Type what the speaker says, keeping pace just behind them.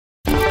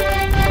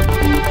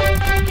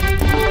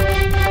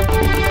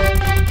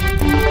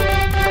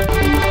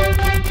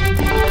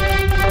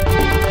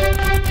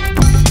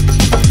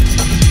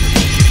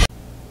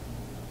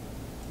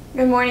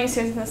morning,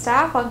 students and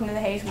staff. Welcome to the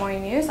Hayes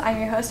Morning News. I'm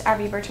your host,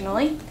 Abby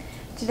Bertinelli.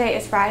 Today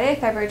is Friday,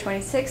 February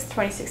 26,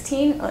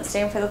 2016. Let's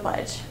stand for the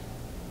pledge.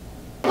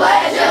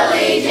 Pledge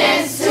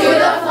allegiance to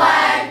the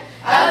flag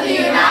of the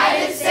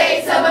United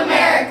States of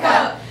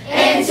America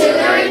and to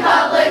the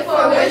republic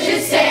for which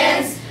it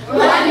stands,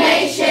 one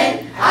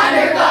nation,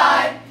 under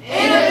God,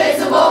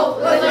 indivisible,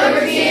 with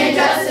liberty and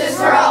justice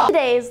for all.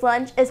 Today's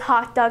lunch is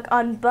hot dog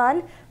on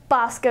bun,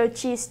 Bosco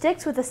cheese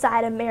sticks with a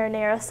side of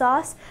marinara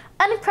sauce,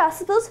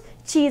 Uncrustables,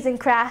 cheese and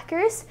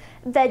crackers,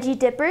 veggie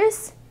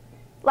dippers,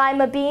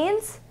 lima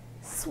beans,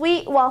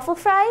 sweet waffle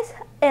fries,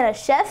 and a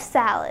chef's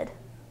salad.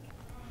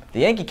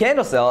 The Yankee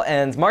Candle Sale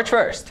ends March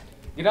 1st.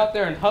 Get out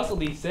there and hustle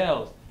these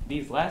sales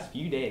these last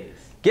few days.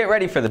 Get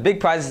ready for the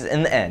big prizes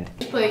in the end.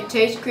 We played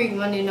Taste Creek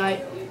Monday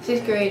night,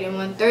 6th grade, and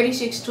won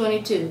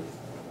 36-22.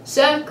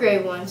 7th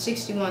grade won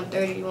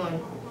 61-31,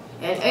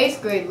 and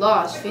 8th grade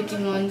lost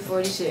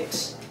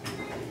 51-46.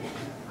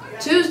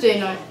 Tuesday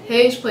night,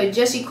 Hayes played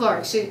Jesse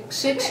Clark,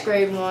 6th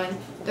grade won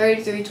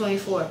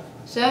 33-24.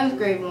 7th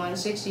grade won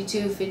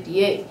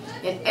 62-58,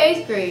 and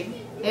 8th grade,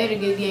 they had a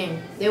good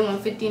game. They won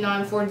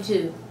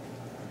 59-42.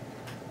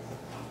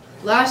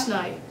 Last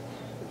night,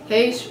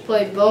 Hayes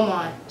played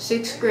Beaumont,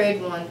 6th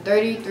grade won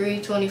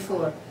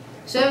 33-24.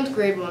 7th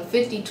grade won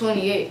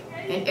 50-28,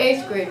 and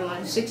 8th grade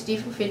won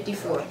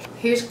 60-54.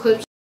 Here's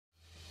clips.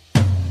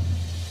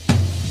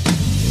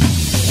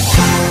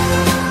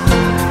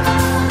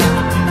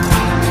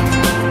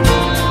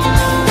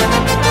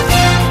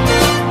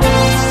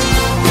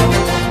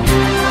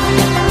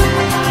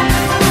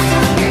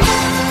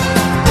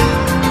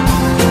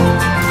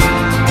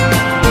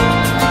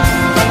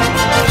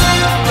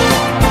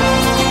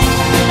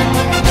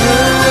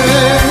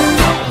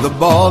 The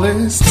ball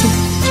is tipped,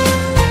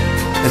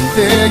 and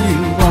there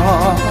you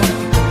are.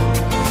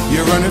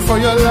 You're running for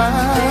your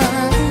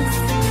life.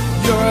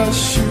 You're a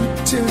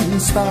shooting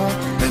star,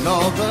 and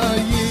all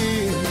the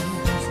years,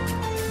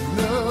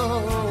 no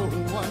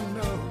one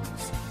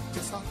knows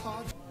just how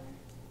hard.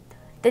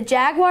 The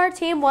Jaguar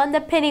team won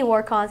the Penny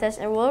War contest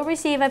and will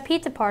receive a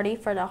pizza party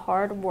for the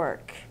hard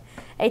work.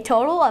 A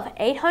total of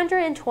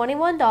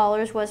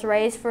 $821 was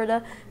raised for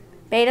the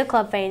Beta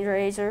Club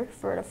fundraiser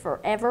for the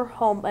Forever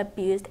Home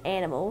Abused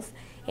Animals,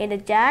 and the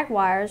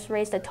Jaguars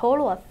raised a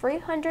total of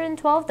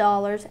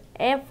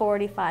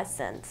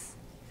 $312.45.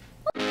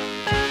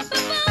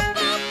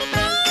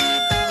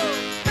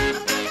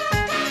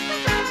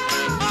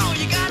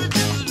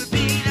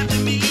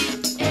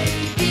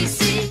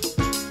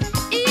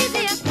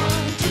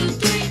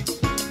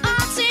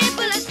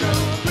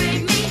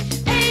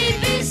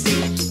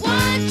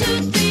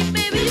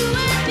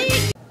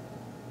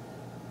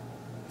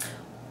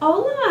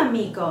 Hola,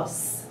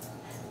 amigos.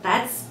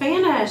 That's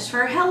Spanish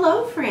for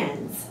hello,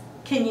 friends.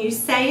 Can you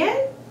say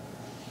it?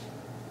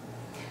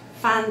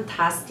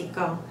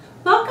 Fantastico.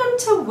 Welcome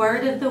to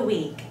Word of the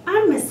Week.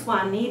 I'm Miss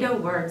Juanita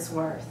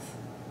Wordsworth.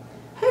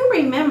 Who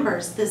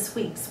remembers this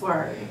week's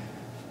word?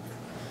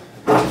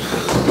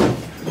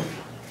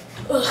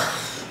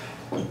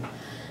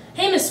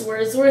 Hey, Miss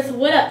Wordsworth,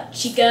 what up,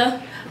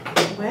 chica?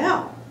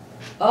 Well,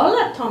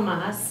 hola,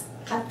 Tomas.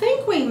 I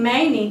think we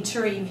may need to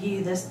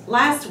review this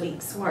last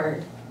week's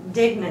word,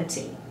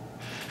 dignity.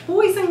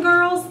 Boys and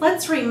girls,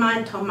 let's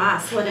remind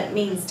Tomas what it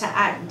means to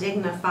act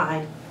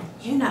dignified.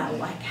 You know,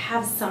 like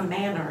have some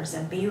manners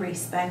and be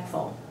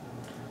respectful.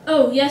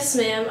 Oh, yes,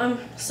 ma'am. I'm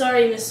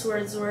sorry, Miss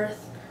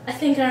Wordsworth. I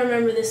think I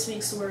remember this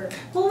week's word.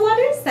 Well, what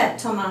is that,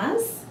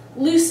 Tomas?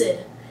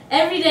 Lucid.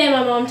 Every day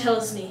my mom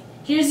tells me,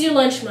 here's your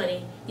lunch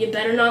money. You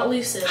better not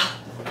lose it.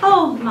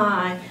 Oh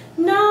my,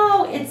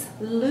 no, it's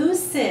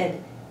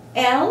lucid.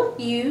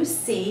 L-U-C-I-D.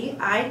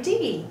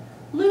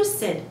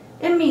 Lucid.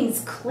 It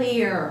means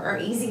clear or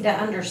easy to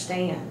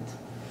understand.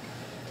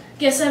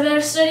 Guess I better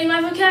study my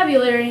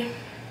vocabulary.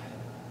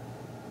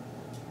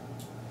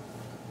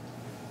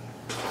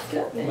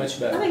 Good. Much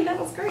better. I think that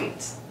was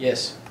great.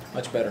 Yes,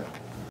 much better.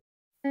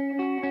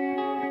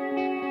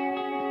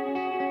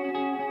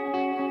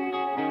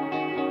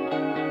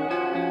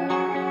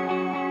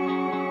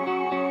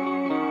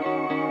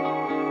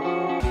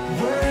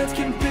 Words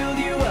can build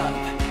you up,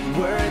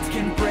 words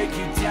can break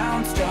you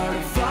down. Start